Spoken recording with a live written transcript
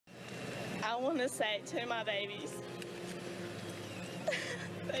want to say to my babies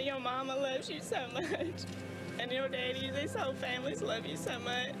that your mama loves you so much, and your daddy, these whole families love you so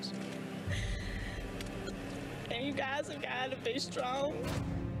much. And you guys have got to be strong.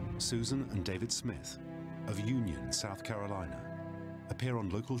 Susan and David Smith of Union, South Carolina, appear on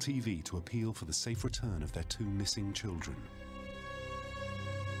local TV to appeal for the safe return of their two missing children.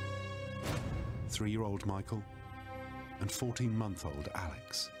 3-year-old Michael and 14-month-old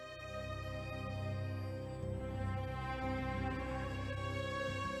Alex.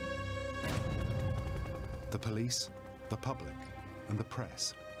 The police, the public, and the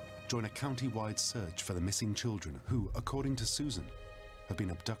press join a county-wide search for the missing children who, according to Susan, have been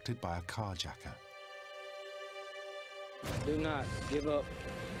abducted by a carjacker. Do not give up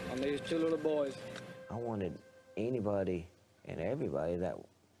on these two little boys. I wanted anybody and everybody that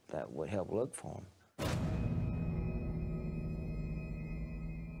would help look for them.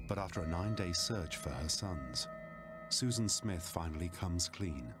 But after a 9-day search for her sons, Susan Smith finally comes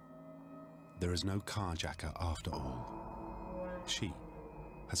clean. There is no carjacker after all. She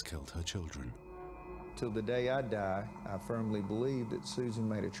has killed her children. Till the day I die, I firmly believe that Susan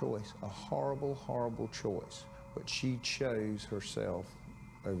made a choice, a horrible, horrible choice, but she chose herself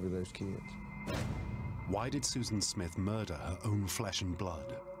over those kids. Why did Susan Smith murder her own flesh and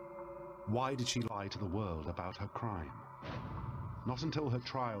blood? Why did she lie to the world about her crime? Not until her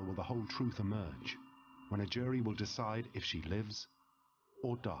trial will the whole truth emerge, when a jury will decide if she lives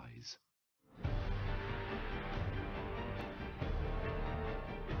or dies.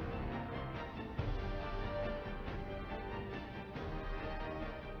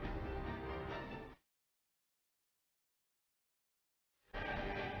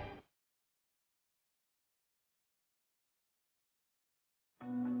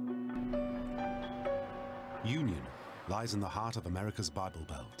 Union lies in the heart of America's Bible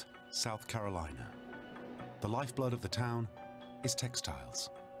Belt, South Carolina. The lifeblood of the town is textiles.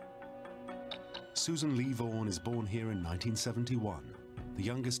 Susan Lee Vaughan is born here in 1971, the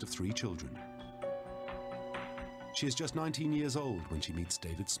youngest of 3 children. She is just 19 years old when she meets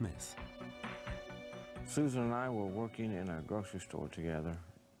David Smith. Susan and I were working in a grocery store together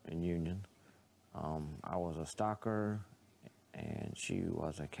in Union. I was a stocker and she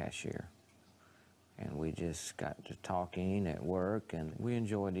was a cashier. And we just got to talking at work, and we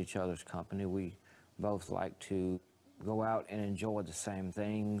enjoyed each other's company. We both like to go out and enjoy the same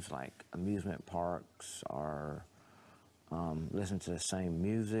things, like amusement parks, or listen to the same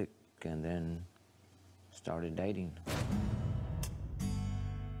music, and then started dating.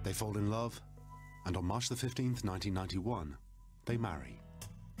 They fall in love, and on March the 15th, 1991, they marry.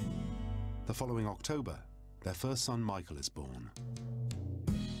 The following October, their first son, Michael, is born.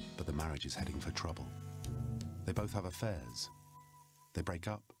 But the marriage is heading for trouble. They both have affairs. They break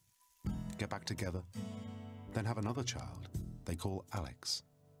up, get back together, then have another child they call Alex.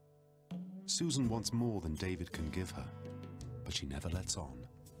 Susan wants more than David can give her, but she never lets on.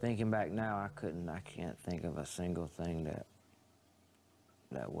 Thinking back now, I can't think of a single thing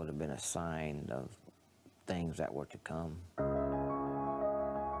that would have been a sign of things that were to come.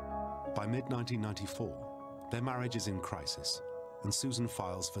 By mid-1994, their marriage is in crisis, and Susan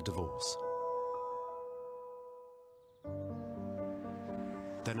files for divorce.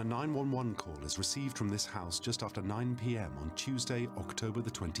 Then a 911 call is received from this house just after 9 p.m. on Tuesday, October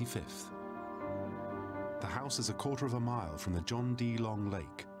the 25th. The house is a quarter of a mile from the John D. Long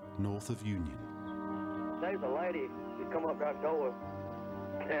Lake, north of Union. There's a lady who come up our door,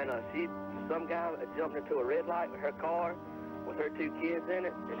 and some guy jumped into a red light with her car with her 2 kids in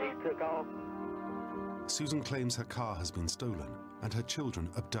it, and he took off. Susan claims her car has been stolen and her children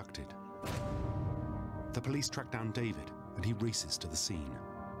abducted. The police track down David, and he races to the scene.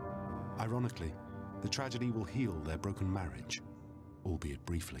 Ironically, the tragedy will heal their broken marriage, albeit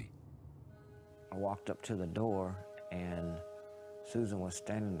briefly. I walked up to the door, and Susan was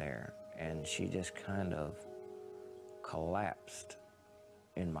standing there, and she just kind of collapsed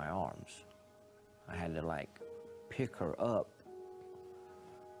in my arms. I had to, like, pick her up.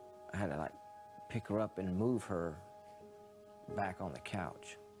 I had to, like, pick her up and move her back on the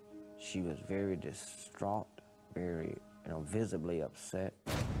couch. She was very distraught, very, visibly upset.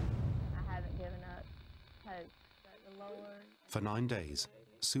 I haven't given up hope that the Lord... For 9 days,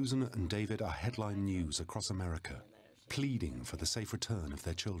 Susan and David are headline news across America, pleading for the safe return of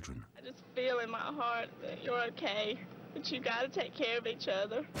their children. I just feel in my heart that you're okay, but you got to take care of each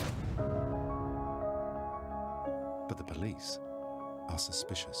other. But the police are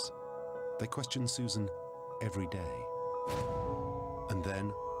suspicious. They question Susan every day. And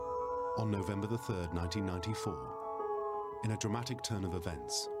then, on November the 3rd, 1994, in a dramatic turn of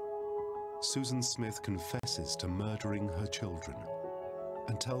events, Susan Smith confesses to murdering her children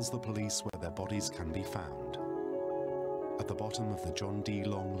and tells the police where their bodies can be found: at the bottom of the John D.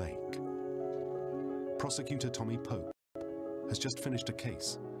 Long Lake. Prosecutor Tommy Pope has just finished a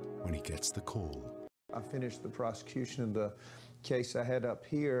case when he gets the call. I finished the prosecution of the case I had up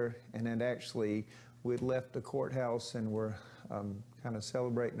here, and then actually we'd left the courthouse and were kind of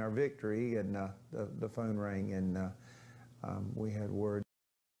celebrating our victory, and the phone rang, and we had word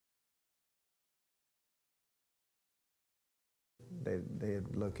they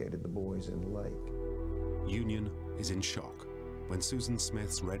had located the boys in the lake. Union is in shock when Susan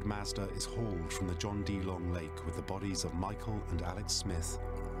Smith's red Mazda is hauled from the John D. Long Lake with the bodies of Michael and Alex Smith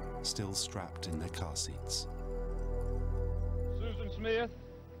still strapped in their car seats. Susan Smith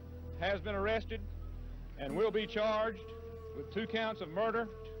has been arrested and will be charged with 2 counts of murder.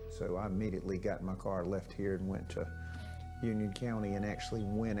 So I immediately got in my car, left here, and went to Union County, and actually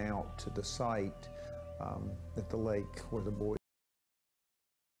went out to the site at the lake where the boys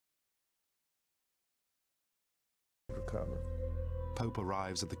recovered. Pope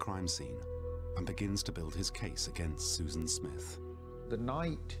arrives at the crime scene and begins to build his case against Susan Smith. The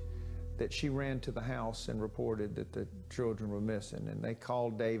night that she ran to the house and reported that the children were missing, and they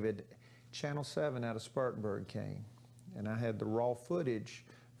called David, Channel 7 out of Spartanburg came, and I had the raw footage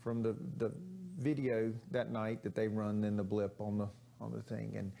from the video that night that they run in the blip on the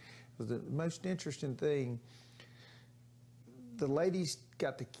thing. And it was the most interesting thing. The lady's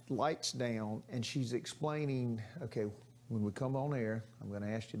got the lights down, and she's explaining, okay, when we come on air, I'm going to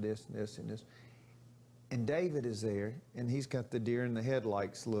ask you this and this and this. And David is there, and he's got the deer in the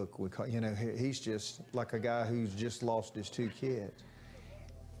headlights look. You know, he's just like a guy who's just lost his 2 kids.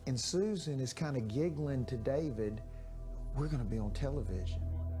 And Susan is kind of giggling to David, we're going to be on television.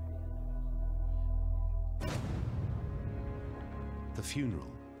 The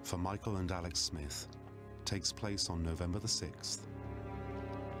funeral for Michael and Alex Smith takes place on November the 6th.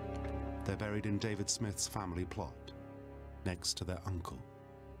 They're buried in David Smith's family plot, next to their uncle.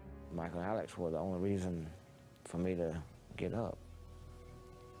 Michael and Alex were the only reason for me to get up.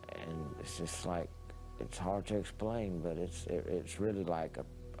 And it's just like, it's hard to explain, but it's really like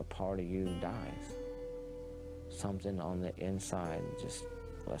a part of you dies. Something on the inside, just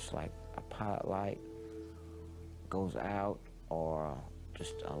less like a pilot light goes out, or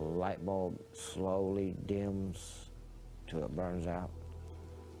just a light bulb slowly dims till it burns out.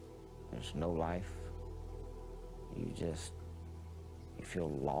 There's no life. You feel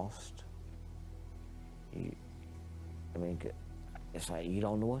lost. I mean, it's like you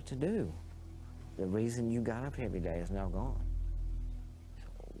don't know what to do. The reason you got up every day is now gone. So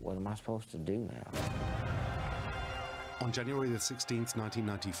what am I supposed to do now? On January the 16th,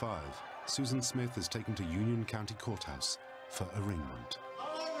 1995, Susan Smith is taken to Union County Courthouse for arraignment.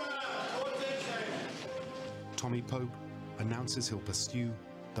 Tommy Pope announces he'll pursue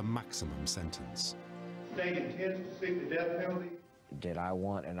the maximum sentence. State intends to seek the death penalty. Did I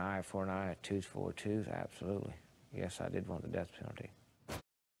want an eye for an eye, a tooth for a tooth? Absolutely. Yes, I did want the death penalty.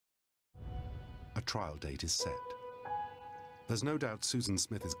 A trial date is set. There's no doubt Susan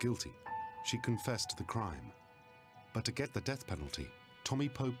Smith is guilty. She confessed to the crime. But to get the death penalty, Tommy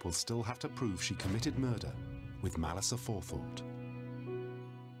Pope will still have to prove she committed murder with malice aforethought.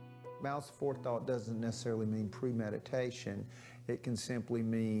 Malice aforethought doesn't necessarily mean premeditation. It can simply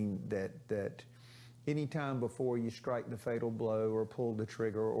mean that any time before you strike the fatal blow or pull the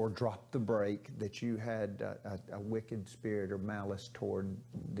trigger or drop the brake, that you had a wicked spirit or malice toward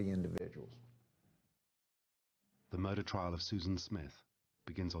the individuals. The murder trial of Susan Smith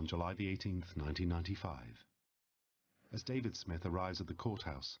begins on July the 18th, 1995. As David Smith arrives at the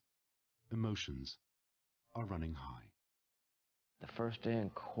courthouse, emotions are running high. The first day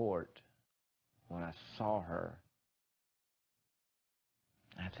in court, when I saw her,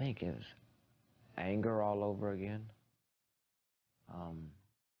 I think it was anger all over again.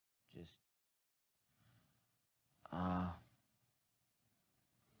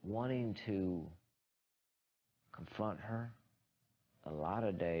 Wanting to confront her. A lot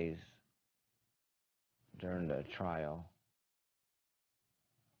of days during the trial,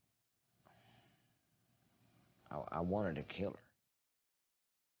 I wanted to kill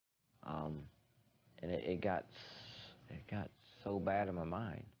her. And it got so bad in my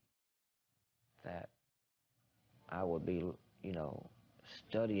mind that I would be, you know,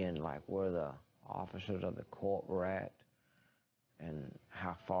 studying like where the officers of the court were at and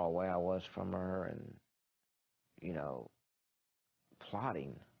how far away I was from her, and, you know,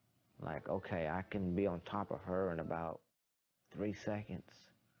 plotting like, okay, I can be on top of her in about 3 seconds,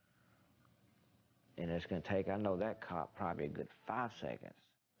 and it's going to take, I know that cop, probably a good 5 seconds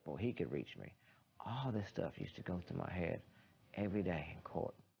before he could reach me. All this stuff used to go through my head every day in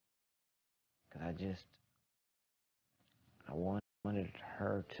court. Because I wanted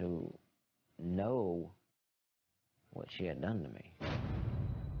her to know what she had done to me.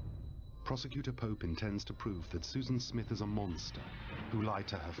 Prosecutor Pope intends to prove that Susan Smith is a monster who lied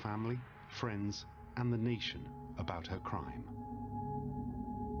to her family, friends, and the nation about her crime.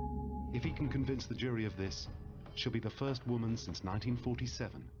 If he can convince the jury of this, she'll be the first woman since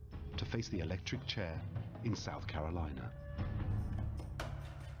 1947 to face the electric chair in South Carolina.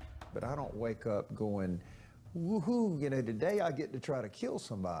 But I don't wake up going, woohoo, you know, today I get to try to kill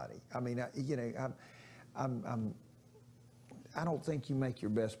somebody. I mean, you know, I don't think you make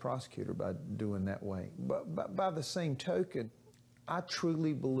your best prosecutor by doing that way. But by the same token, I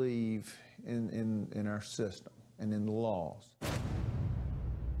truly believe in our system and in the laws.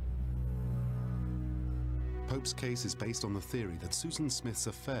 Pope's case is based on the theory that Susan Smith's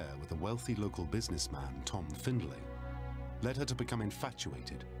affair with a wealthy local businessman, Tom Findlay, led her to become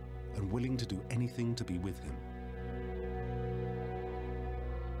infatuated and willing to do anything to be with him.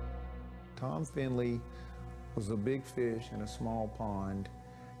 Tom Findlay was a big fish in a small pond.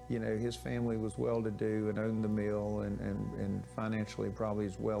 You know, his family was well-to-do and owned the mill and financially probably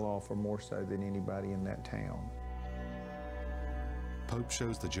as well off or more so than anybody in that town. Pope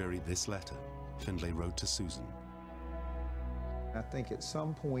shows the jury this letter Findlay wrote to Susan. I think at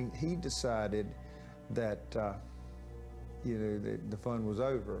some point he decided that, you know, the fun was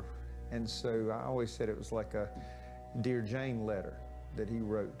over. And so I always said it was like a Dear Jane letter that he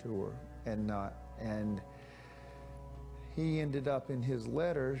wrote to her and he ended up in his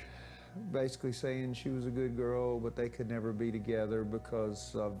letter basically saying she was a good girl, but they could never be together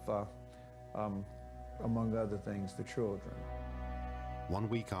because of, among other things, the children. 1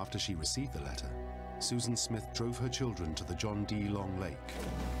 week after she received the letter, Susan Smith drove her children to the John D. Long Lake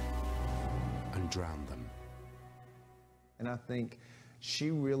and drowned them. And I think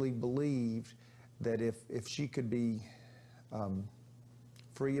she really believed that if she could be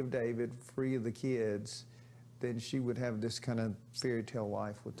free of David, free of the kids, then she would have this kind of fairy tale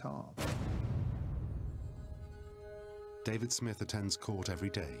life with Tom. David Smith attends court every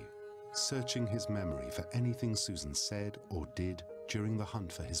day, searching his memory for anything Susan said or did during the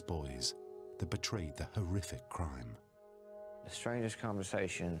hunt for his boys that betrayed the horrific crime. The strangest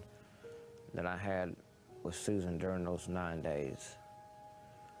conversation that I had with Susan during those 9 days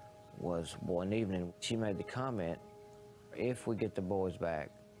was one evening. She made the comment, if we get the boys back,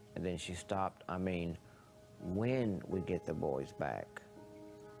 and then she stopped, I mean, when we get the boys back,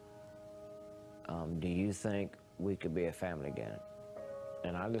 do you think we could be a family again?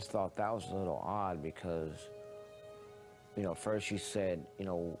 And I just thought that was a little odd because, you know, first she said, you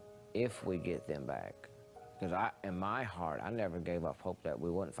know, if we get them back. Because in my heart, I never gave up hope that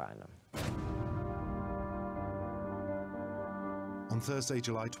we wouldn't find them. On Thursday,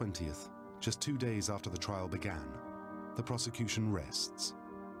 July 20th, just 2 days after the trial began, the prosecution rests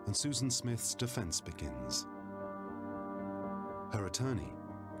and Susan Smith's defense begins. Her attorney,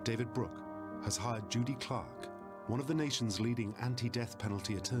 David Brooke, has hired Judy Clark, one of the nation's leading anti-death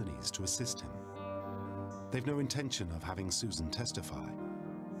penalty attorneys, to assist him. They've no intention of having Susan testify.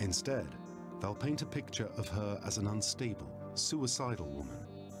 Instead, they'll paint a picture of her as an unstable, suicidal woman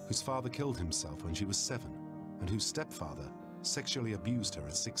whose father killed himself when she was 7 and whose stepfather sexually abused her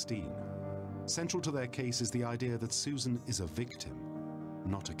at 16. Central to their case is the idea that Susan is a victim,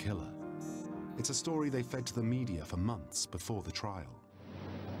 not a killer. It's a story they fed to the media for months before the trial.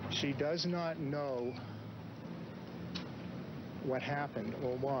 She does not know what happened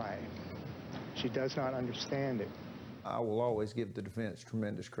or why. She does not understand it. I will always give the defense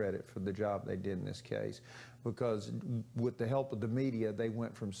tremendous credit for the job they did in this case, because with the help of the media, they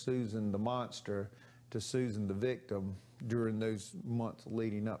went from Susan the monster to Susan the victim during those months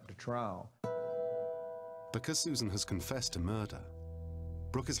leading up to trial. Because Susan has confessed to murder,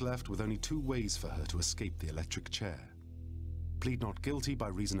 Brooke is left with only 2 ways for her to escape the electric chair: plead not guilty by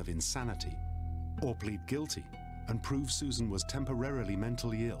reason of insanity, or plead guilty and prove Susan was temporarily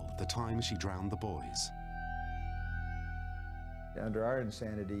mentally ill the time she drowned the boys. Under our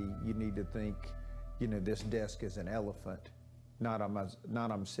insanity, you need to think, you know, this desk is an elephant. Not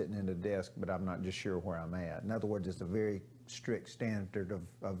I'm sitting in a desk, but I'm not just sure where I'm at. In other words, it's a very strict standard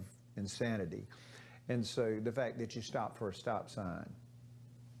of insanity. And so the fact that you stop for a stop sign,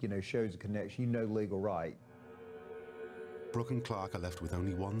 you know, shows a connection. You know legal right. Brooke and Clark are left with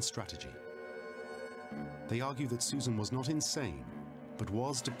only one strategy. They argue that Susan was not insane, but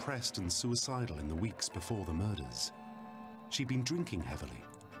was depressed and suicidal in the weeks before the murders. She'd been drinking heavily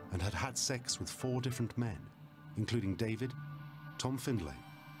and had had sex with 4 different men, including David, Tom Findlay,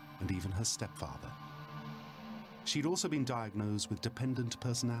 and even her stepfather. She'd also been diagnosed with dependent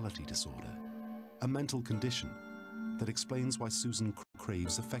personality disorder, a mental condition that explains why Susan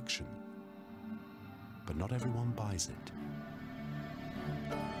craves affection. But not everyone buys it.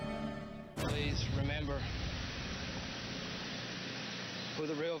 Please remember who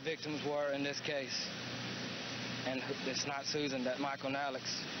the real victims were in this case. And it's not Susan, that Michael and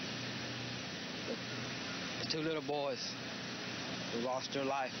Alex. The two little boys who lost their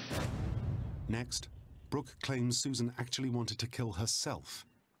life. Next, Brooke claims Susan actually wanted to kill herself,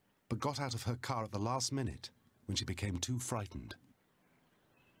 but got out of her car at the last minute when she became too frightened.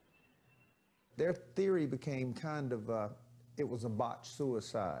 Their theory became kind of, it was a botched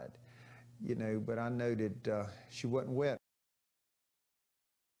suicide, you know, but I noted she wasn't wet.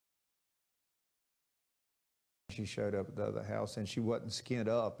 She showed up at the other house and she wasn't skinned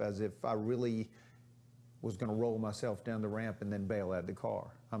up as if I really was going to roll myself down the ramp and then bail out of the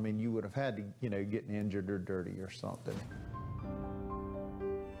car. I mean, you would have had to, you know, get injured or dirty or something.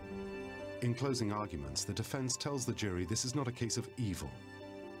 In closing arguments, the defense tells the jury this is not a case of evil,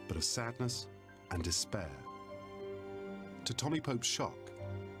 but of sadness and despair. To Tommy Pope's shock,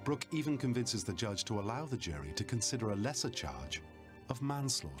 Brooke even convinces the judge to allow the jury to consider a lesser charge of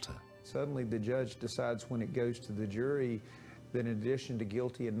manslaughter. Suddenly the judge decides when it goes to the jury that in addition to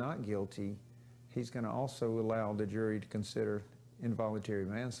guilty and not guilty, he's going to also allow the jury to consider involuntary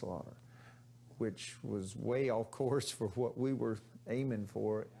manslaughter, which was way off course for what we were aiming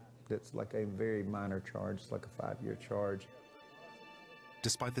for. That's like a very minor charge, like a 5-year charge.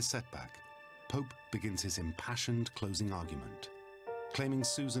 Despite the setback, Pope begins his impassioned closing argument, claiming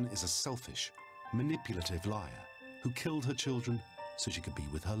Susan is a selfish, manipulative liar who killed her children so she could be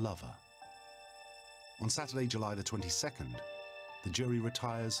with her lover. On Saturday, July the 22nd, the jury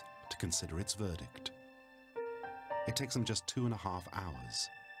retires to consider its verdict. It takes them just 2.5 hours.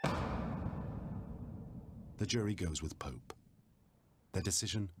 The jury goes with Pope. Their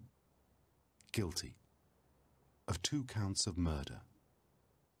decision? Guilty of 2 counts of murder.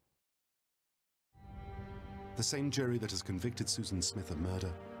 The same jury that has convicted Susan Smith of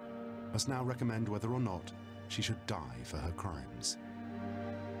murder must now recommend whether or not she should die for her crimes.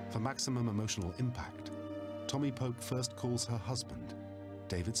 For maximum emotional impact, Tommy Pope first calls her husband,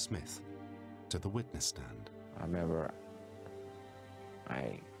 David Smith, to the witness stand. I remember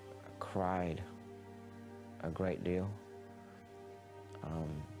I cried a great deal.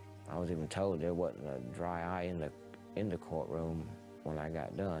 I was even told there wasn't a dry eye in the courtroom when I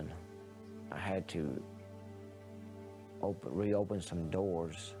got done. I had to reopen some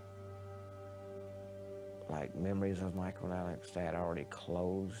doors, like memories of Michael and Alex that had already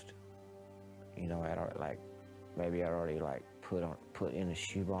closed. You know, maybe I'd already put in a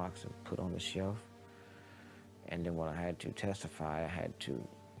shoebox and put on the shelf. And then when I had to testify, I had to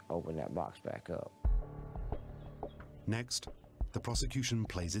open that box back up. Next, the prosecution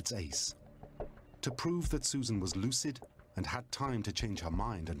plays its ace. To prove that Susan was lucid and had time to change her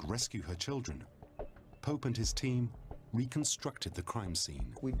mind and rescue her children, Pope and his team reconstructed the crime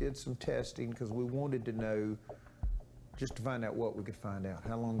scene. We did some testing because we wanted to know, just to find out what we could find out.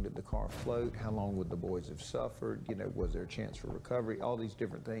 How long did the car float? How long would the boys have suffered? You know, was there a chance for recovery? All these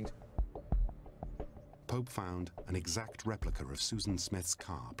different things. Pope found an exact replica of Susan Smith's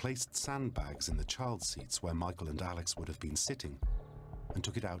car, placed sandbags in the child seats where Michael and Alex would have been sitting, and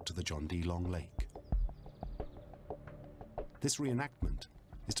took it out to the John D. Long Lake. This reenactment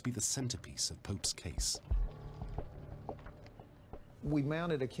is to be the centerpiece of Pope's case. We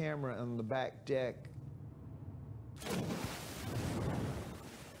mounted a camera on the back deck,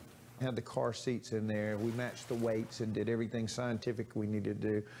 had the car seats in there. We matched the weights and did everything scientific we needed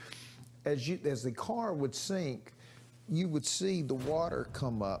to do. As the car would sink, you would see the water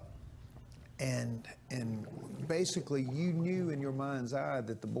come up, and basically you knew in your mind's eye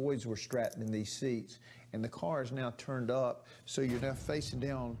that the boys were strapped in these seats, and the car is now turned up, so you're now facing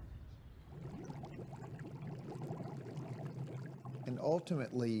down. And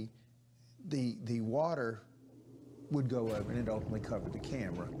ultimately, the water would go over, and it ultimately covered the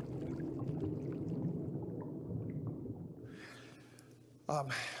camera.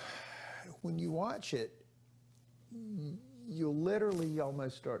 When you watch it, you'll literally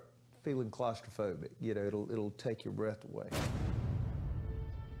almost start feeling claustrophobic. You know, it'll take your breath away.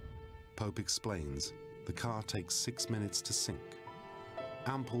 Pope explains the car takes 6 minutes to sink.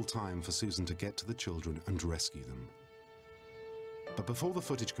 Ample time for Susan to get to the children and rescue them. But before the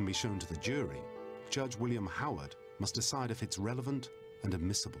footage can be shown to the jury, Judge William Howard must decide if it's relevant and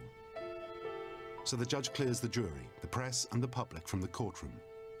admissible. So the judge clears the jury, the press, and the public from the courtroom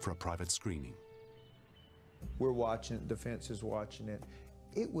for a private screening. We're watching it, defense is watching it,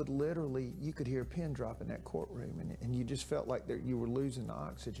 it would literally, you could hear a pin drop in that courtroom, and you just felt like you were losing the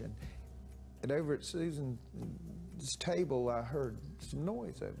oxygen. And over at Susan's table, I heard some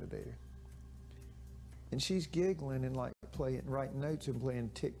noise over there. And she's giggling and like writing notes and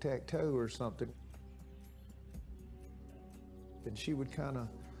playing tic-tac-toe or something. And she would kind of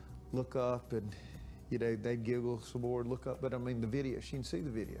look up and, you know, they'd giggle some more, look up, but I mean the video, she can see the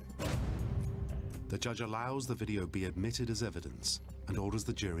video. The judge allows the video be admitted as evidence and orders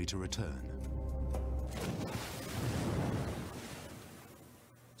the jury to return.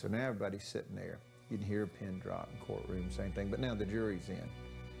 So now everybody's sitting there. You can hear a pin drop in courtroom, same thing, but now the jury's in.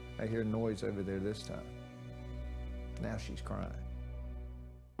 I hear noise over there this time. Now she's crying.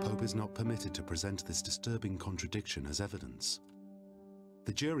 Pope is not permitted to present this disturbing contradiction as evidence.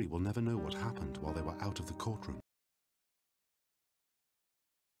 The jury will never know what happened while they were out of the courtroom.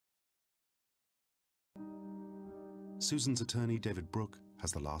 Susan's attorney, David Brooke,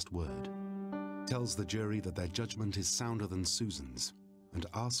 has the last word. Tells the jury that their judgment is sounder than Susan's and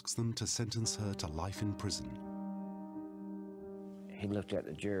asks them to sentence her to life in prison. He looked at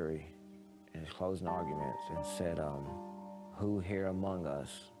the jury in his closing arguments and said, who here among us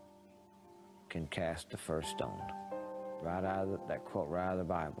can cast the first stone? Right out of that quote, right out of the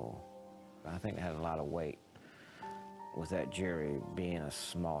Bible. I think it had a lot of weight with that jury being a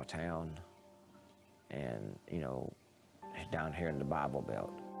small town and, you know, down here in the Bible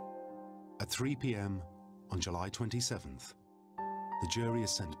Belt. At 3 p.m. on July 27th, the jury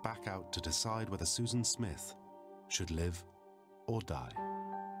is sent back out to decide whether Susan Smith should live or die.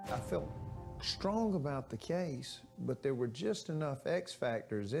 I felt strong about the case, but there were just enough X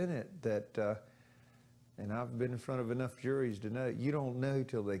factors in it that, and I've been in front of enough juries to know, you don't know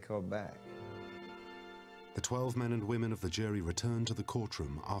till they come back. The 12 men and women of the jury return to the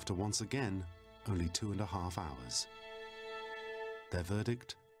courtroom after once again only 2.5 hours. Their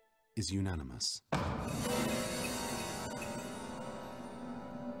verdict is unanimous.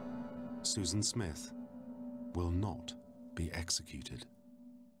 Susan Smith will not be executed.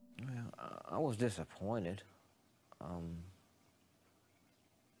 Well, I was disappointed.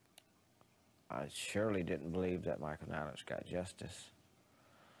 I surely didn't believe that Michael Nallitch got justice.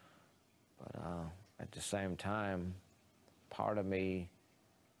 But at the same time, part of me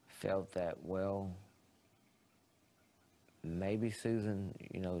felt that, well, maybe Susan,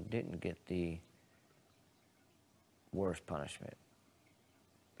 you know, didn't get the worst punishment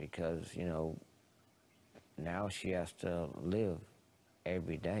because, you know, now she has to live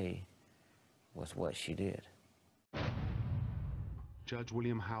every day with what she did. Judge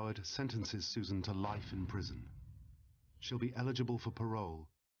William Howard sentences Susan to life in prison. She'll be eligible for parole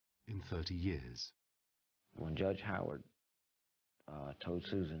in 30 years. When Judge Howard told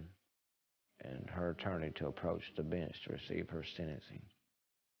Susan and her attorney to approach the bench to receive her sentencing,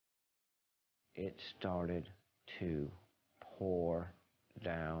 it started to pour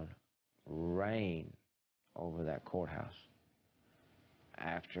down rain over that courthouse.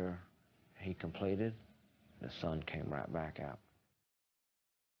 After he completed, the sun came right back out.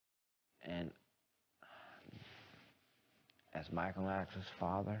 And as Michael Nallitch's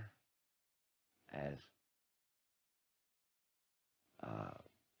father, as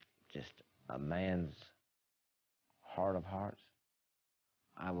just a man's heart of hearts,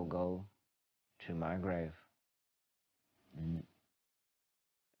 I will go to my grave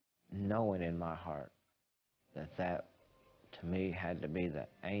knowing in my heart that that to me had to be the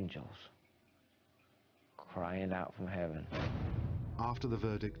angels crying out from heaven. After the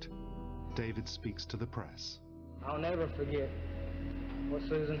verdict, David speaks to the press. I'll never forget what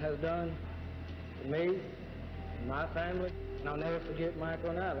Susan has done to me, and my family, and I'll never forget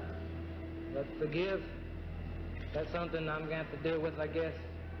Michael Nallitch. But forgive, that's something I'm going to have to deal with, I guess,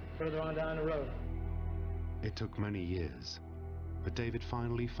 further on down the road. It took many years, but David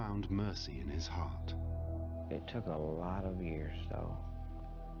finally found mercy in his heart. It took a lot of years, though.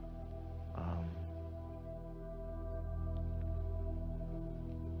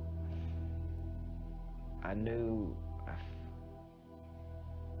 I knew,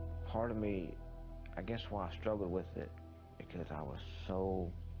 part of me, I guess why I struggled with it, because I was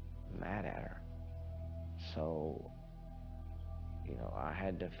so mad at her. So, you know, I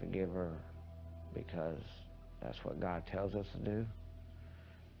had to forgive her because that's what God tells us to do.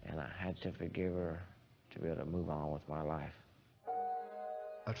 And I had to forgive her to be able to move on with my life.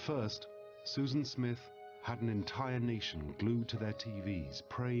 At first, Susan Smith had an entire nation glued to their TVs,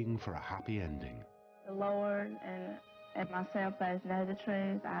 praying for a happy ending. The Lord and myself both know the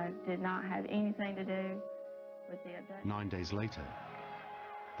truth. I did not have anything to do with the abduction. 9 days later,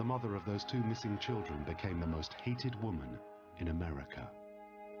 the mother of those 2 missing children became the most hated woman in America.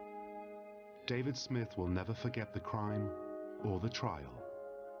 David Smith will never forget the crime or the trial,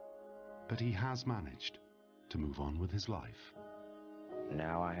 but he has managed to move on with his life.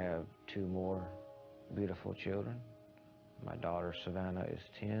 Now I have 2 more beautiful children. My daughter Savannah is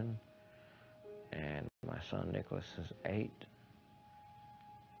 10, and my son Nicholas is 8.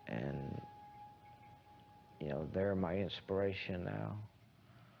 And, you know, they're my inspiration now.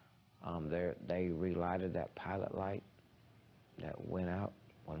 They relighted that pilot light that went out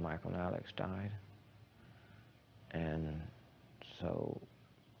when Michael and Alex died. And so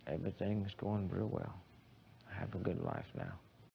everything's going real well. I have a good life now.